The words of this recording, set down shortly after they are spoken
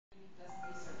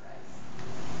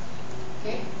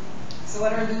So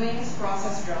what we're doing is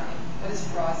process drawing. What is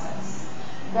process?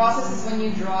 Process is when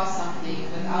you draw something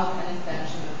without an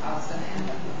intention of how it's going to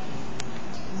end up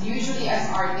looking. Usually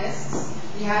as artists,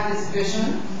 we have this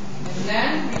vision, and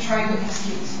then we try to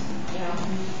execute, you know.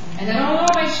 And then, oh,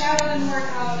 my shadow didn't work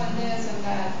out, and this and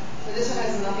that. So this one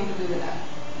has nothing to do with that.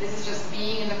 This is just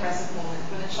being in the present moment.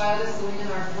 When a child is doing an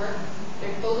artwork,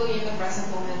 they're totally in the present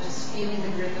moment, just feeling the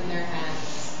grip in their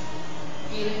hands,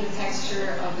 feeling the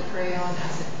texture of the crayon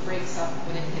as it breaks up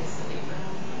when it hits the paper.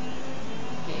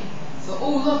 Okay. So,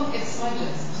 oh look, it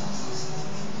smudges.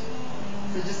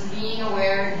 So just being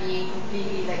aware, being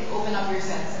completely like open up your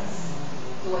senses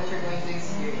to what you're going to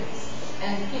experience.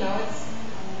 And you know, it's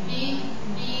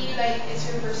be like it's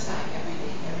your first time every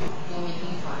day. Don't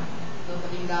making fun. Don't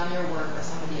putting down your work or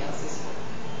somebody else's work.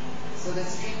 So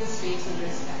let's treat the space with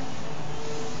respect.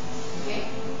 Okay?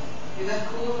 Is that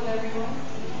cool with everyone?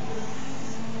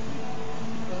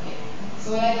 Okay.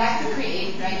 So what I'd like to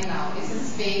create right now is a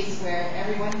space where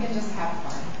everyone can just have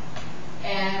fun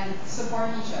and support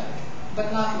each other,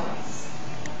 but not noise.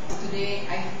 So today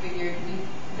I figured we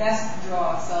best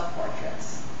draw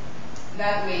self-portraits.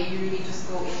 That way you really just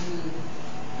go into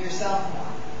yourself more.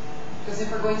 Because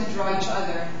if we're going to draw each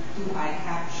other, do eye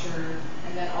capture,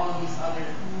 and then all of these other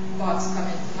thoughts come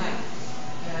into mind.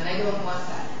 And I don't want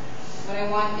that. What I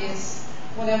want is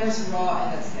whatever's raw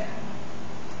and that's there.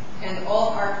 And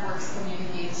all artworks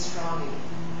communicate strongly.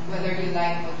 Whether you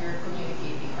like what you're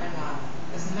communicating or not,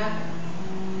 doesn't matter.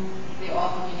 They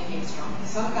all communicate strongly.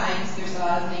 Sometimes there's a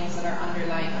lot of things that are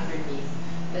underlying underneath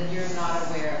that you're not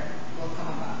aware will come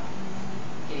about.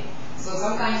 Okay. So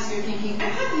sometimes you're thinking, I'm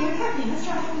happy, let's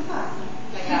try having fun.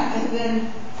 Like that. And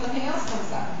then something else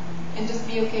comes up. And just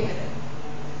be okay with it.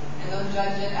 And don't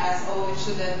judge it as, oh, it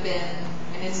should have been,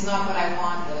 and it's not what I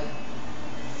wanted.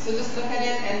 So just look at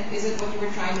it, and is it what you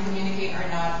were trying to communicate or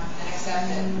not, and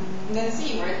accept it. And then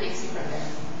see where it takes you from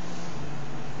there.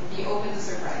 And be open to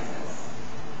surprises.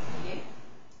 Okay?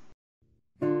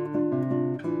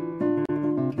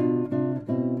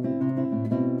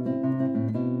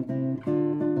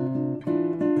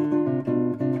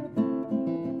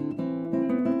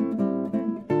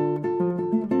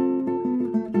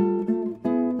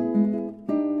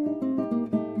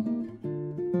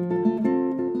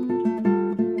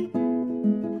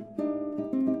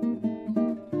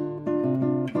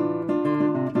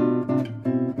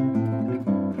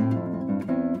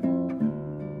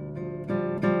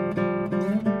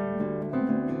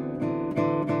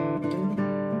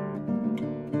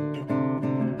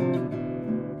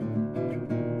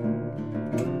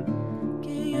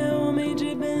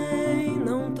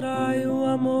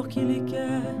 Que lhe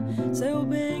quer, seu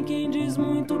bem quem diz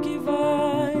muito que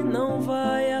vai, não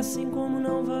vai assim como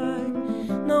não vai,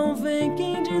 não vem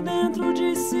quem de dentro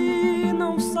de si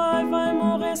não sai, vai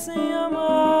morrer sem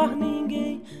amar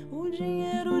ninguém. O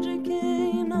dinheiro de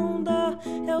quem não dá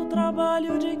é o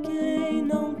trabalho de quem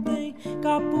não tem.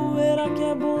 Capoeira que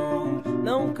é bom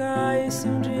não cai, se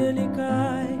um dia ele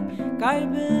cai, cai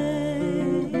bem.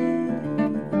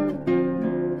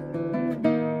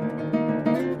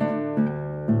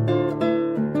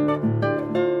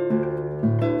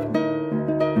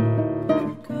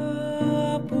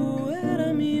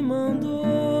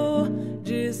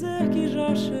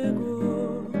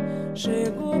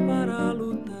 Chegou para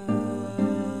lutar.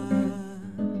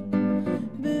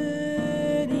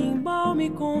 Berimbau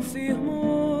me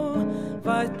confirmou,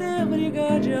 vai ter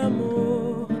briga de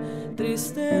amor,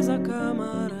 tristeza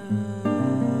camarada.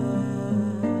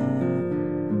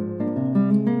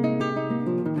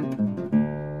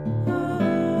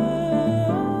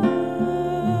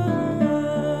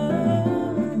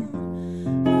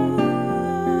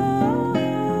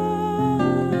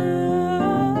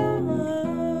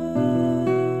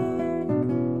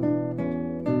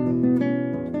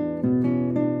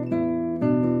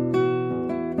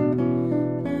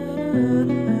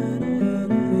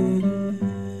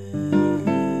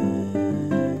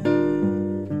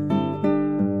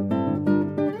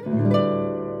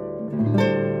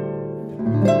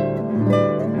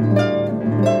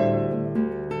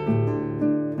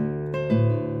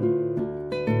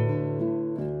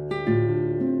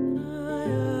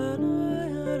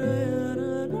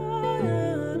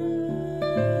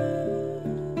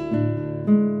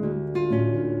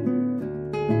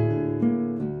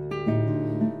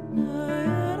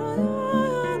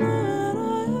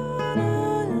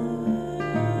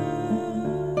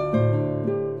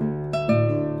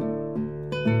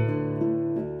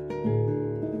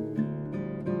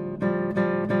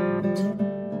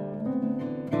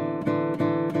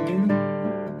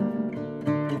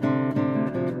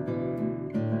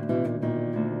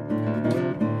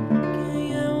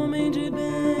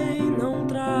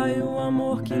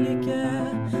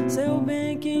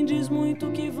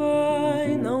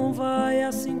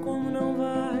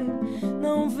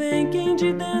 vem quem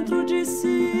de dentro de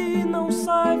si não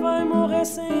sai, vai morrer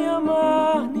sem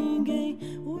amar ninguém.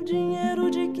 O dinheiro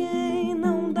de quem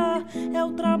não dá é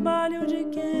o trabalho de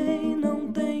quem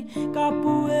não tem.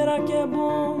 Capoeira que é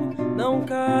bom não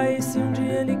cai, se um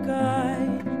dia ele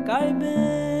cai, cai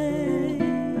bem.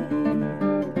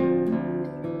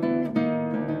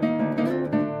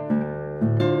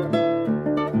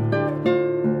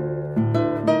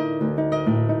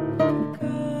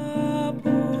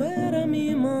 Capoeira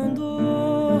me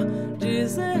mandou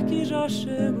dizer que já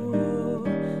chegou,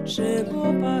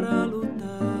 chegou para lutar.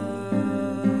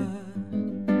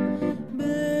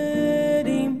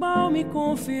 Berimbau me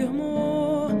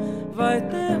confirmou, vai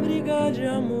ter briga de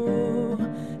amor,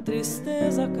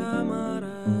 tristeza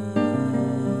camarada.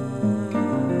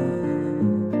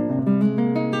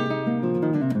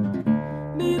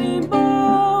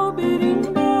 Berimbau,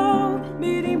 berimbau,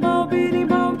 berimbau, berimbau.